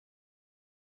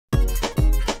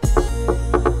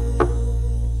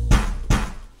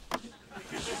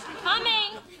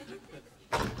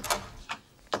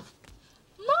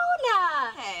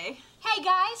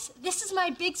my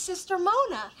big sister,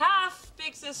 Mona. Half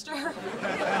big sister.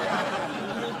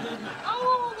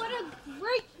 Oh, what a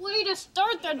great way to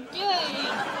start the day.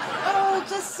 Oh,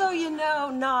 just so you know,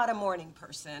 not a morning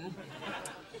person.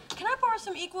 Can I borrow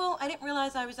some Equal? I didn't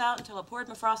realize I was out until I poured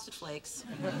my Frosted Flakes.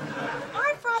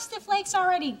 Aren't Frosted Flakes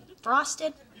already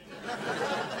frosted?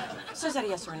 So is that a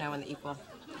yes or a no in the Equal?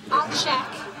 I'll check.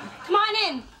 Come on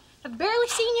in. I've barely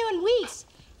seen you in weeks.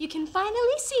 You can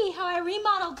finally see how I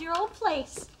remodeled your old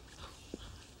place.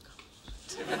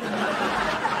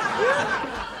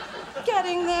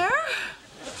 Getting there.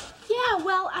 Yeah,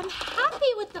 well, I'm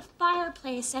happy with the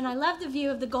fireplace, and I love the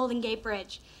view of the Golden Gate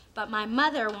Bridge. But my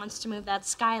mother wants to move that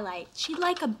skylight. She'd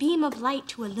like a beam of light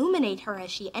to illuminate her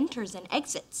as she enters and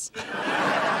exits.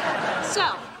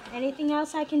 So, anything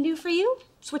else I can do for you?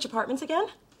 Switch apartments again?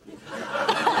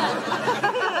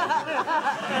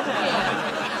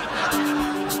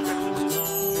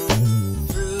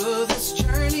 Through this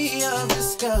journey of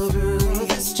discovery,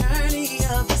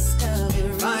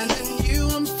 finding you,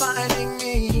 I'm finding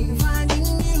me, finding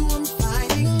you, I'm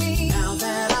finding me. Now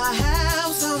that I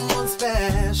have someone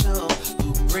special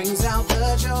who brings out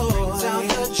the joy,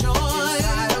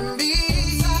 inside of me.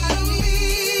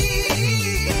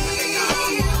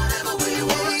 Whatever we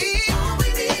want, all we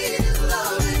need is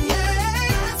love, and yeah,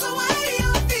 that's the way I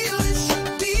feel it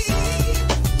should be.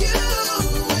 You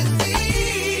and me.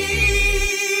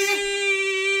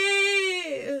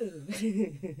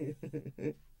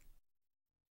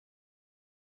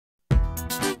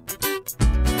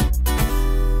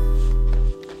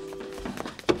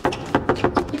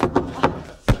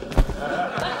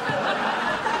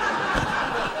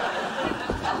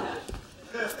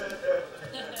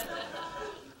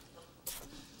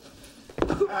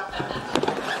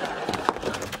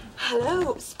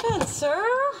 Hello, Spencer.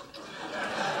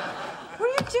 What are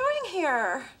you doing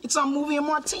here? It's our movie and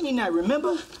martini night,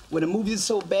 remember? Where the movie is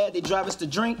so bad they drive us to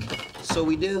drink. So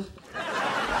we do.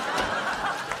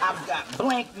 I've got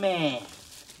Blank Man,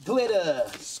 Glitter,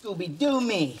 Scooby-Doo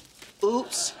me.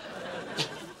 Oops.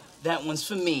 That one's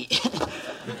for me.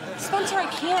 Spencer, I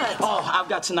can't. Oh, I've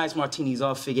got tonight's martinis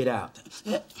all figured out.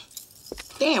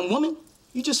 Damn, woman.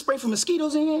 You just sprayed for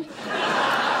mosquitoes in here?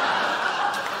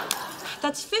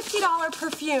 That's $50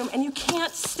 perfume, and you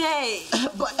can't stay.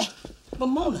 But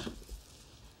Mona,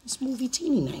 it's movie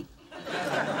teeny night.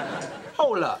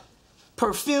 Hold up.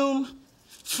 Perfume,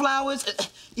 flowers,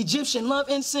 Egyptian love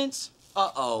incense.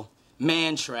 Uh-oh,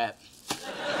 man trap.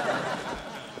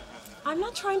 I'm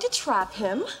not trying to trap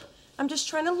him. I'm just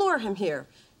trying to lure him here,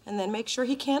 and then make sure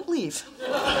he can't leave.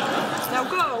 Now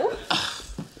go.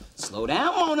 Slow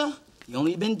down, Mona. You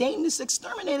only been dating this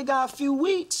exterminator guy a few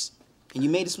weeks. And you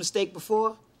made this mistake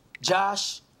before?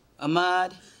 Josh,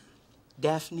 Ahmad,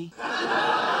 Daphne.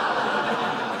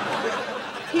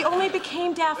 He only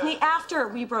became Daphne after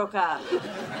we broke up.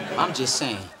 I'm just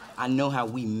saying, I know how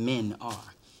we men are.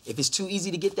 If it's too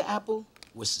easy to get the apple,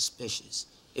 we're suspicious.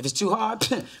 If it's too hard,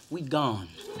 we gone.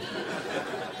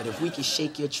 But if we can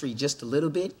shake your tree just a little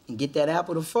bit and get that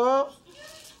apple to fall,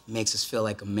 it makes us feel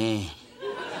like a man.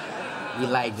 We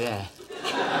like that.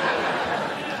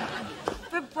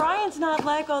 But Brian's not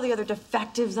like all the other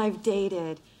defectives I've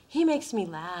dated. He makes me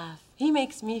laugh. He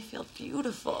makes me feel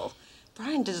beautiful.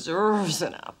 Brian deserves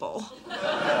an apple.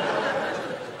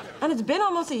 And it's been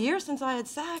almost a year since I had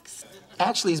sex.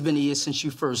 Actually, it's been a year since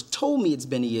you first told me it's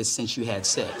been a year since you had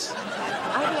sex.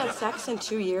 I haven't had sex in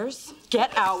 2 years.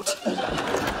 Get out.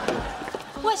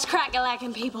 What's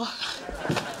crack-a-lackin', people?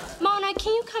 Mona,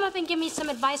 can you come up and give me some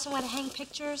advice on where to hang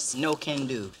pictures? No can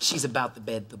do. She's about to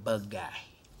bed the bug guy.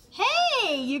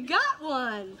 Hey, you got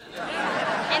one.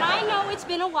 And I know it's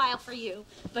been a while for you,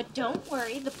 but don't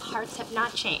worry, the parts have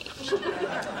not changed.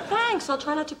 Thanks, I'll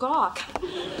try not to gawk.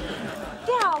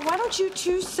 Yeah, why don't you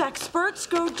two sexperts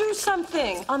go do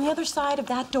something on the other side of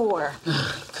that door?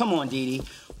 Come on, Dee Dee.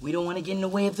 We don't want to get in the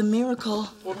way of the miracle.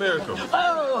 What miracle?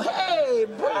 Oh, hey,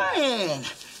 Brian.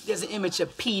 There's an image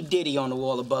of P. Diddy on the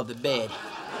wall above the bed.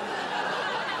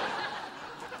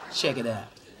 Check it out.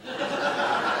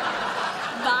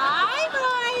 Bye,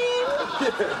 Brian.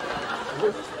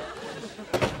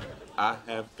 I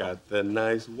have got the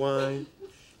nice wine.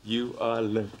 You are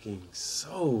looking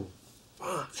so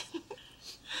fine.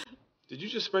 Did you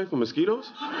just spray for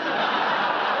mosquitoes? I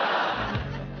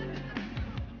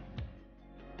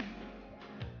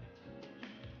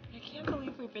can't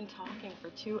believe we've been talking for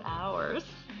 2 hours.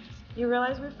 You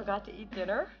realize we forgot to eat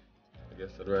dinner? I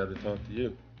guess I'd rather talk to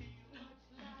you.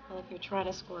 Well, if you're trying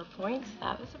to score points,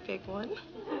 that was a big one.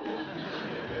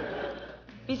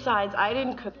 Besides, I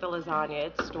didn't cook the lasagna.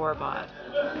 It's store-bought.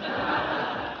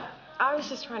 I was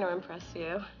just trying to impress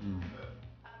you.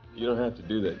 You don't have to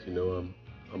do that. You know,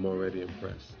 I'm already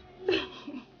impressed.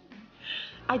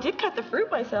 I did cut the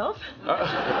fruit myself.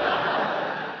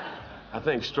 I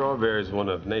think strawberry is one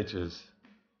of nature's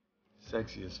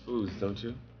sexiest foods, don't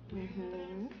you?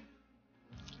 Mm-hmm.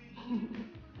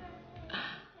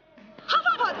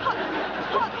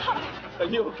 Are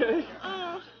you okay?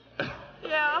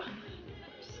 Yeah.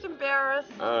 Just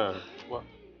embarrassed. Well,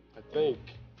 I think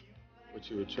what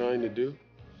you were trying to do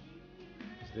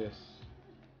is this.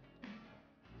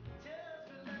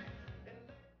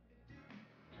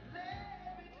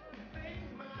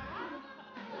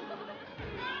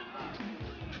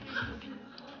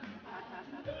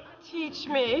 Teach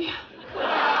me. Are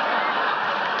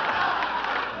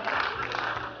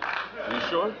you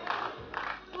sure?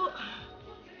 Well,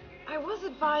 I was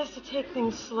advised to take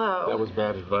things slow. That was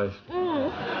bad advice.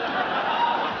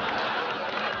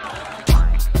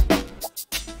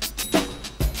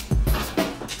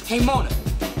 Hey, Mona,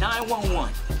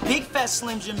 911. Big Fat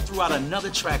Slim Jim threw out another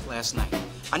track last night.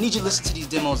 I need you to listen to these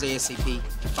demos ASAP and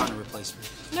find a replacement.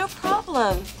 No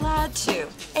problem. Glad to.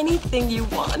 Anything you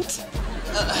want.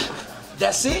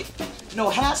 That's it? No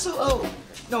hassle? Oh,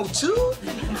 no two?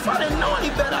 If I didn't know any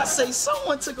better, I'd say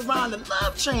someone took around the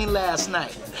love train last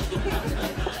night.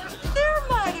 There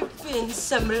might have been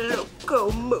some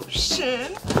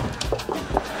locomotion.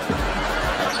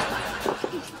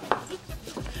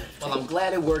 Well, I'm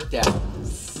glad it worked out.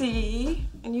 See?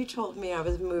 And you told me I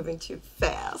was moving too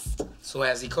fast. So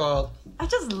has he called? I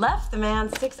just left the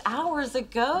man 6 hours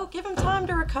ago. Give him time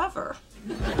to recover.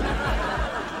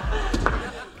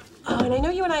 Oh, and I know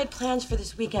you and I had plans for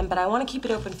this weekend, but I want to keep it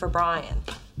open for Brian.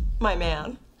 My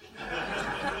man.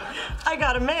 I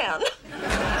got a man.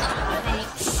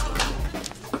 Thanks.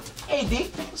 Hey, Dee,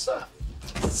 what's up?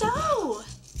 So,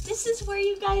 this is where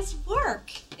you guys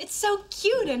work. It's so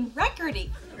cute and recordy.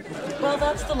 Well,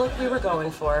 that's the look we were going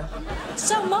for.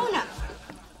 So, Mona,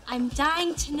 I'm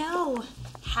dying to know,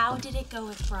 how did it go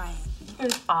with Brian? It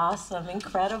was awesome,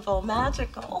 incredible,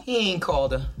 magical. He ain't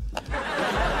called her.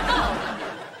 Oh,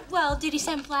 well, did he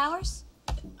send flowers?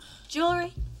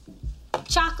 Jewelry?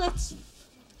 Chocolates?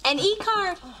 An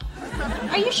e-card?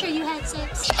 Are you sure you had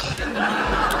sex?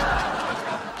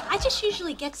 I just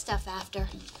usually get stuff after,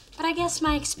 but I guess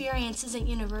my experience isn't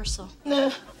universal.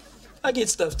 Nah, I get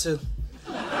stuff too.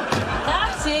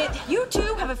 That's it. You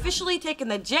two have officially taken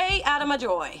the J out of my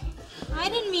joy. I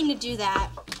didn't mean to do that.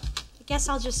 I guess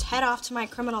I'll just head off to my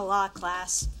criminal law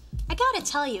class. I gotta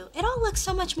tell you, it all looks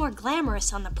so much more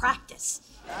glamorous on the practice.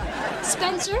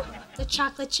 Spencer, the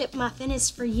chocolate chip muffin is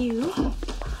for you.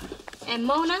 And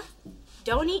Mona,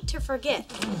 don't eat to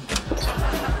forget.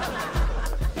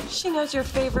 She knows your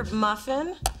favorite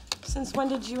muffin. Since when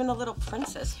did you and the little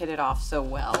princess hit it off so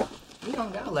well? We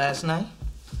hung out last night,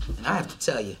 and I have to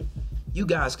tell you, you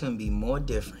guys couldn't be more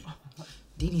different.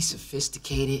 Dee Dee's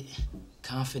sophisticated,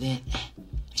 confident.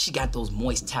 She got those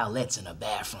moist towelettes in her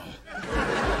bathroom.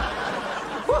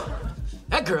 Whew,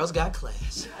 that girl's got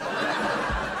class.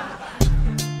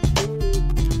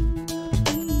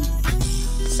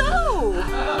 So,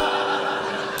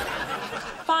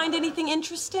 find anything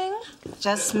interesting?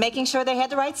 Just making sure they had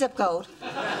the right zip code.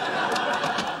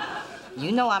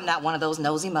 You know I'm not one of those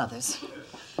nosy mothers.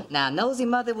 Now, a nosy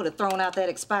mother would have thrown out that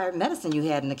expired medicine you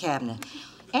had in the cabinet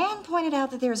and pointed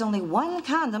out that there's only one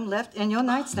condom left in your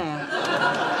nightstand.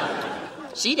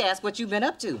 She'd ask what you've been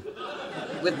up to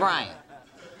with Brian,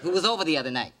 who was over the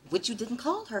other night, which you didn't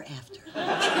call her after. Well,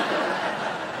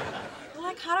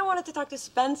 I kind of wanted to talk to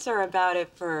Spencer about it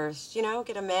first, you know,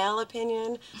 get a male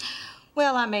opinion.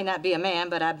 Well, I may not be a man,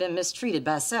 but I've been mistreated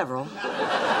by several.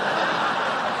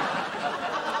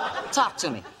 Talk to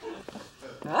me.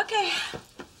 Okay.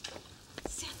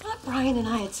 See, I thought Brian and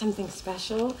I had something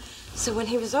special, so when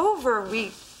he was over,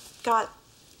 we got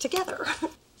together.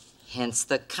 Hence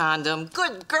the condom.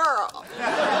 Good girl.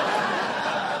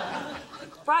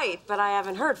 Right, but I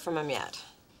haven't heard from him yet.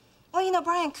 Well, you know,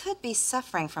 Brian could be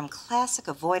suffering from classic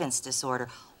avoidance disorder,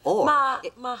 or... Ma,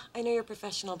 I know you're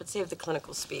professional, but save the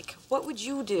clinical speak. What would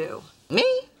you do?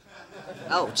 Me?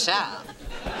 Oh, child.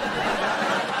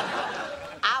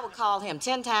 I would call him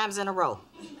 10 times in a row.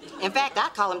 In fact,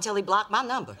 I'd call him till he blocked my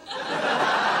number.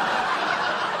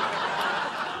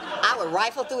 I would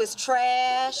rifle through his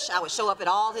trash. I would show up at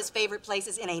all his favorite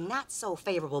places in a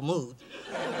not-so-favorable mood.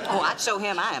 Oh, I'd show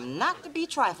him I am not to be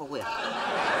trifled with.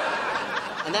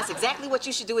 And that's exactly what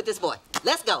you should do with this boy.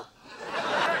 Let's go.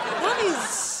 That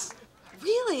is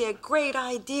really a great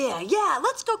idea. Yeah,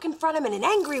 let's go confront him in an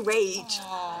angry rage.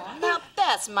 Oh, now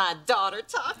that's my daughter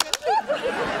talking.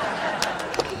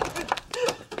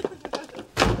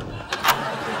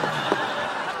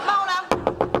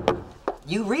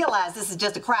 You realize this is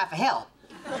just a cry for help.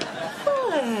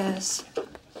 Phyllis.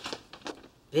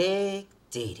 Big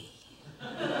Dee Dee.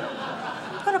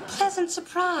 What a pleasant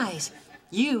surprise.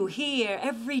 You here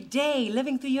every day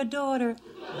living through your daughter.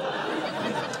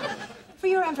 For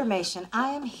your information, I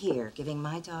am here giving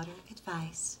my daughter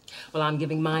advice. Well, I'm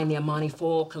giving mine the Amani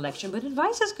Fall collection, but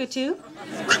advice is good too.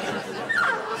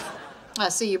 I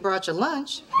see you brought your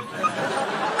lunch.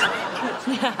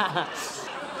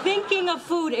 Thinking of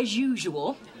food as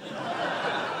usual.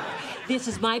 This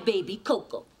is my baby,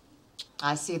 Coco.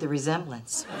 I see the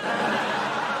resemblance.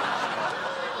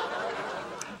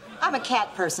 I'm a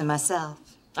cat person myself.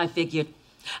 I figured.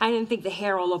 I didn't think the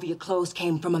hair all over your clothes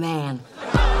came from a man.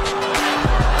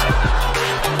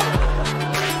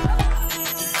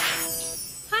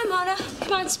 Hi, Mona.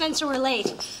 Come on, Spencer, we're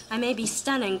late. I may be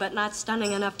stunning, but not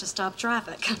stunning enough to stop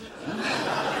traffic.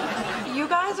 You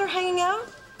guys are hanging out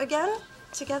again?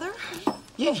 Together?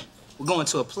 Yeah, we're going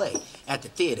to a play at the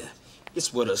theater.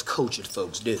 It's what us cultured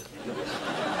folks do.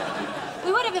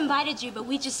 We would have invited you, but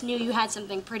we just knew you had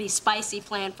something pretty spicy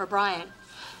planned for Brian.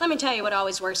 Let me tell you what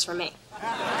always works for me.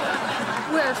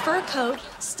 Wear a fur coat,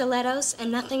 stilettos,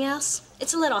 and nothing else.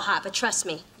 It's a little hot, but trust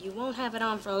me, you won't have it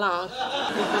on for long.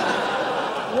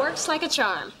 Works like a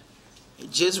charm.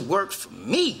 It just worked for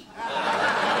me.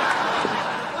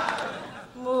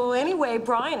 Well, anyway,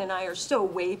 Brian and I are still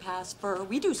way past fur.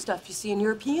 We do stuff you see in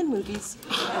European movies.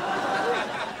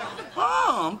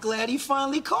 Oh, I'm glad he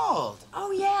finally called.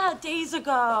 Oh, yeah, days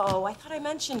ago. I thought I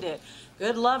mentioned it.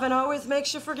 Good loving always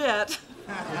makes you forget.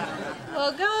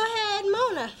 Well, go ahead,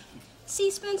 Mona. See,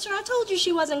 Spencer, I told you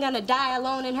she wasn't gonna die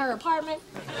alone in her apartment.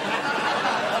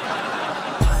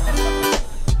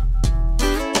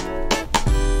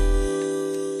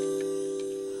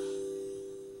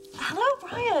 Hello,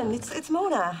 Brian. It's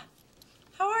Mona.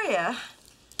 How are you?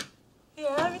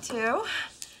 Yeah, me too.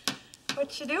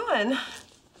 What you doing?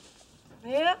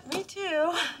 Yeah, me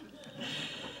too.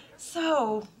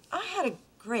 So, I had a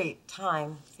great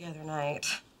time the other night.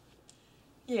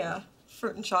 Yeah,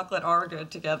 fruit and chocolate are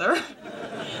good together.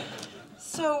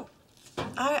 So,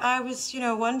 I was,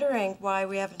 wondering why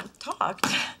we haven't talked.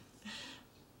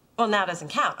 Well, now doesn't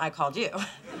count. I called you.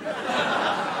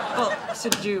 Well, so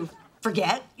did you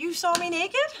forget you saw me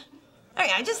naked? I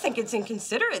mean, I just think it's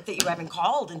inconsiderate that you haven't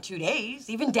called in 2 days.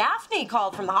 Even Daphne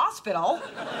called from the hospital.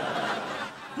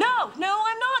 No,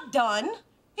 I'm not done.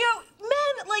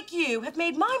 Men like you have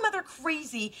made my mother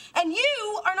crazy, and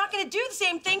you are not going to do the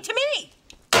same thing to me.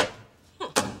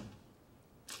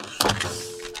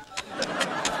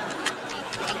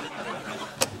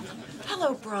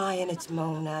 Hello, Brian, it's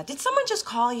Mona. Did someone just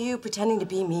call you pretending to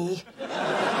be me?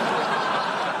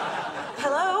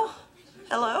 Hello?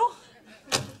 Hello?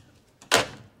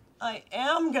 I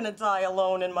am gonna die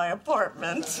alone in my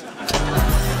apartment.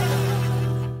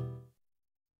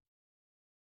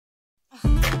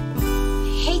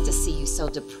 Hate to see you so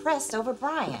depressed over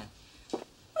Brian.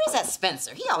 Where's that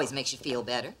Spencer? He always makes you feel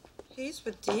better. He's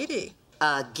with Dee Dee.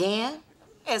 Again?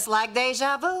 It's like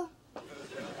deja vu.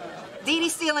 Dee Dee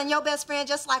stealing your best friend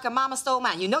just like her mama stole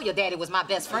mine. You know your daddy was my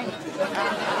best friend.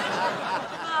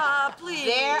 Please.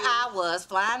 There I was,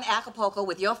 flying to Acapulco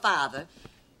with your father.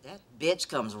 That bitch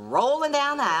comes rolling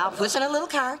down the aisle, pushing a little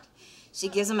cart. She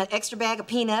gives him an extra bag of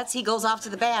peanuts. He goes off to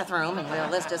the bathroom, and, well,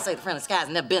 let's just say the friendly skies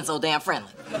never been so damn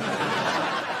friendly. Ma,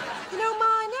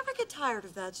 I never get tired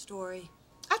of that story.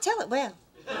 I tell it well.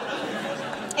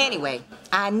 Anyway,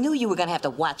 I knew you were gonna have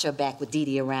to watch your back with Dee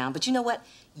Dee around, but you know what?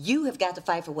 You have got to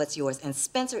fight for what's yours, and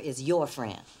Spencer is your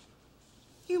friend.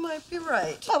 You might be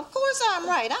right. Of course I'm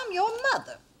right. I'm your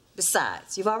mother.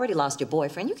 Besides, you've already lost your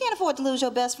boyfriend. You can't afford to lose your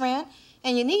best friend,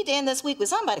 and you need to end this week with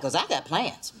somebody, because I got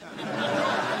plans.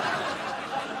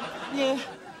 Yeah,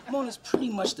 Mona's pretty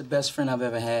much the best friend I've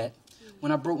ever had.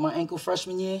 When I broke my ankle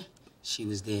freshman year, she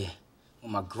was there.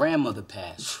 When my grandmother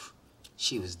passed,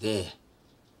 she was there.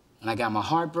 When I got my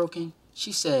heart broken,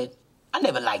 she said, I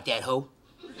never liked that hoe.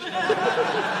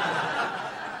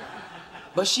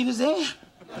 But she was there.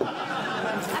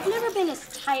 I've never been as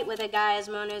tight with a guy as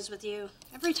Mona is with you.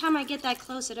 Every time I get that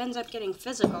close, it ends up getting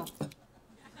physical.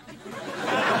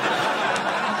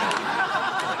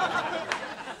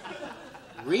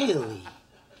 Really?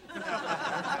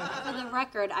 For the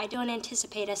record, I don't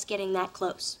anticipate us getting that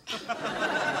close.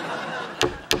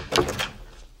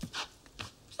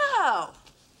 So,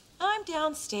 I'm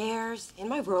downstairs in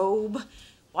my robe,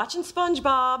 watching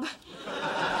SpongeBob.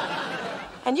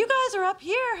 And you guys are up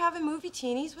here having movie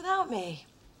teenies without me.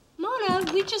 Mona,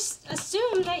 we just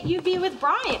assumed that you'd be with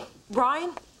Brian.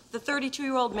 Brian, the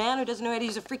 32-year-old man who doesn't know how to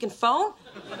use a freaking phone?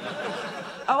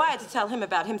 Oh, I had to tell him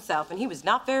about himself, and he was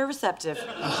not very receptive.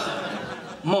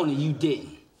 Mona, you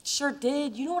didn't. Sure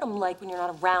did. You know what I'm like when you're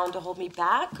not around to hold me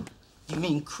back. You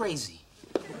mean crazy?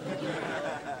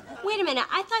 Wait a minute,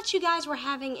 I thought you guys were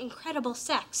having incredible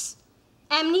sex.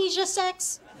 Amnesia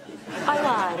sex? I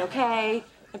lied, okay?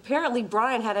 Apparently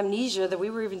Brian had amnesia that we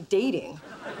were even dating.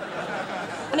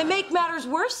 And to make matters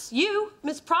worse, you,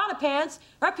 Miss Prada Pants,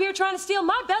 are up here trying to steal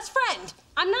my best friend.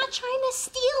 I'm not trying to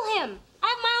steal him. I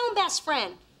have my own best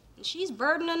friend, and she's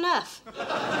burden enough.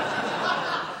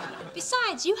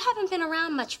 Besides, you haven't been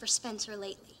around much for Spencer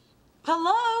lately.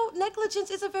 Hello? Negligence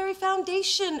is a very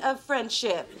foundation of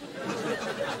friendship.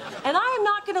 And I am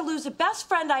not gonna lose the best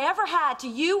friend I ever had to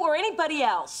you or anybody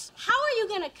else. How are you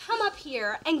gonna come up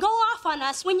here and go off on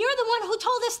us when you're the one who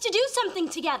told us to do something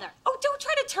together? Oh, don't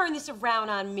try to turn this around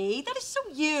on me. That is so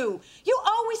you. You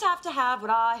always have to have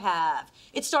what I have.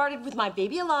 It started with my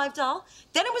Baby Alive doll,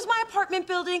 then it was my apartment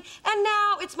building, and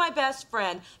now it's my best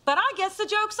friend. But I guess the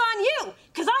joke's on you,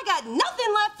 because I got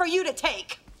nothing left for you to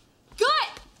take.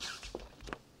 Good!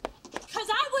 Because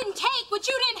I wouldn't take what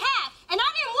you didn't have, and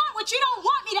I didn't want what you don't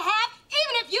want me to have,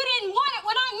 even if you didn't want it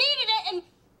when I needed it, and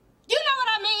you know what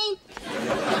I mean.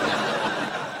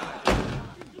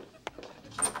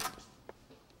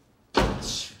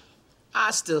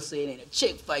 I still say it ain't a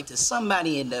chick fight till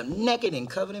somebody end up naked and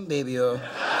covered in baby oil.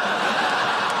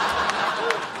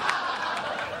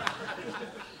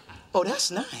 Oh,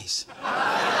 that's nice.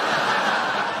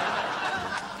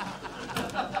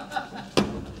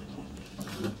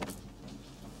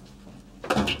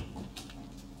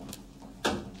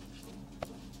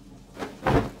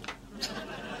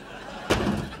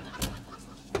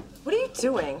 What are you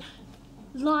doing?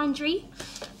 Laundry.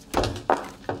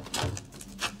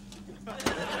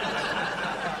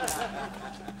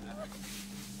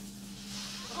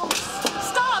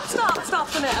 Stop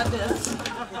the madness.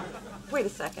 Wait a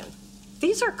second.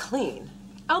 These are clean.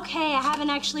 Okay, I haven't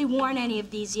actually worn any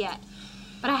of these yet.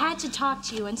 But I had to talk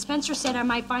to you, and Spencer said I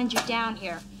might find you down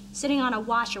here, sitting on a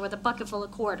washer with a bucket full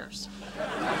of quarters.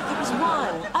 There was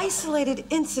one isolated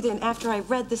incident after I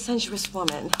read The Sensuous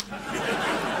Woman.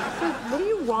 What do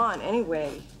you want,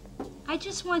 anyway? I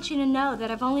just want you to know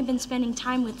that I've only been spending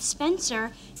time with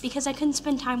Spencer because I couldn't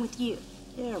spend time with you.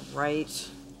 Yeah, right.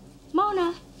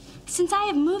 Mona, since I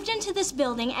have moved into this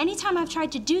building, anytime I've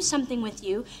tried to do something with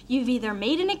you, you've either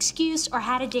made an excuse or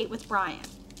had a date with Brian.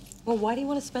 Well, why do you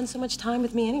want to spend so much time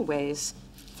with me anyways?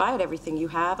 If I had everything you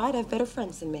have, I'd have better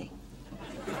friends than me.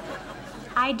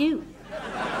 I do.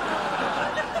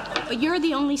 But you're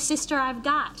the only sister I've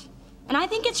got. And I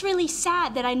think it's really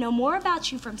sad that I know more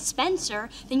about you from Spencer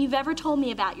than you've ever told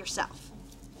me about yourself.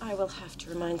 I will have to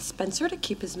remind Spencer to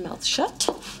keep his mouth shut.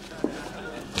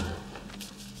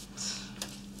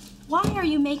 Why are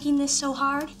you making this so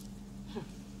hard?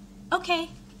 Okay,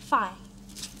 fine.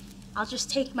 I'll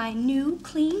just take my new,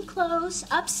 clean clothes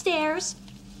upstairs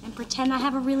and pretend I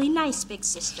have a really nice big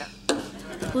sister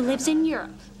who lives in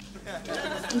Europe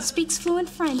and speaks fluent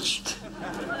French.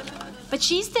 But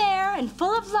she's there and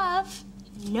full of love.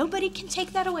 Nobody can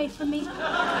take that away from me. Oh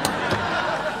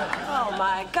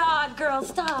my God, girl,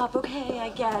 stop. Okay, I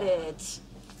get it.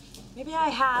 Maybe I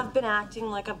have been acting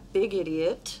like a big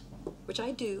idiot, which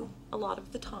I do a lot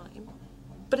of the time.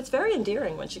 But it's very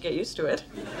endearing once you get used to it.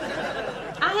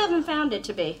 I haven't found it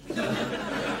to be.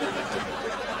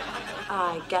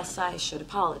 I guess I should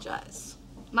apologize.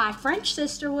 My French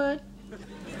sister would.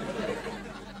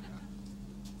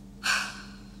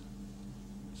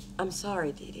 I'm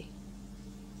sorry, Dee Dee.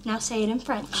 Now say it in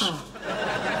French.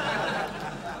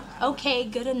 Okay,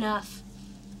 good enough.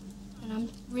 And I'm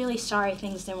really sorry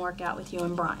things didn't work out with you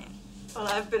and Brian. Well,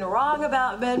 I've been wrong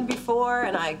about men before,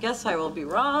 and I guess I will be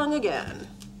wrong again.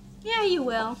 Yeah, you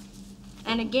will.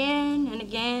 And again, and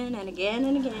again, and again,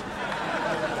 and again.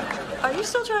 Are you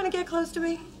still trying to get close to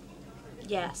me?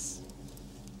 Yes.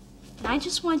 And I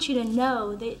just want you to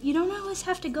know that you don't always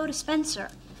have to go to Spencer.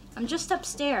 I'm just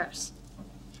upstairs.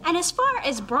 And as far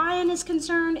as Brian is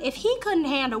concerned, if he couldn't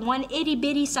handle one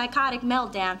itty-bitty psychotic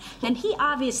meltdown, then he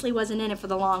obviously wasn't in it for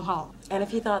the long haul. And if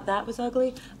he thought that was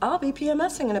ugly, I'll be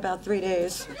PMSing in about 3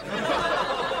 days.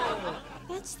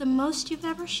 That's the most you've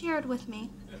ever shared with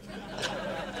me.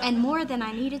 And more than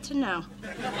I needed to know.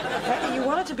 Hey, you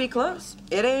wanted to be close.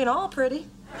 It ain't all pretty.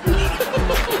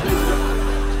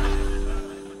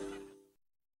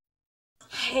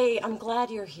 Hey, I'm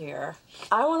glad you're here.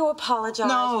 I want to apologize.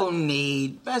 No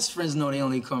need. Best friends know they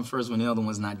only come first when the other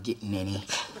one's not getting any.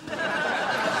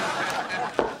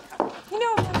 You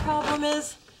know what my problem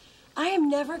is? I am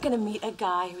never going to meet a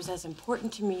guy who's as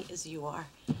important to me as you are.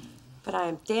 But I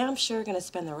am damn sure going to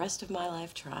spend the rest of my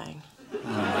life trying.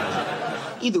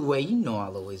 Either way, you know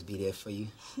I'll always be there for you.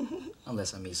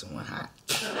 Unless I meet someone hot.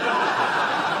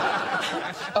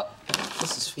 Oh,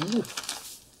 this is for you.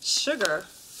 Sugar?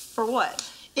 For what?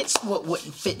 It's what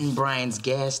wouldn't fit in Brian's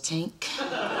gas tank.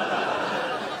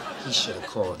 He should have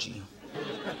called you.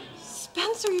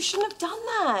 Spencer, you shouldn't have done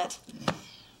that.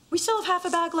 We still have half a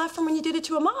bag left from when you did it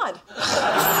to Ahmad.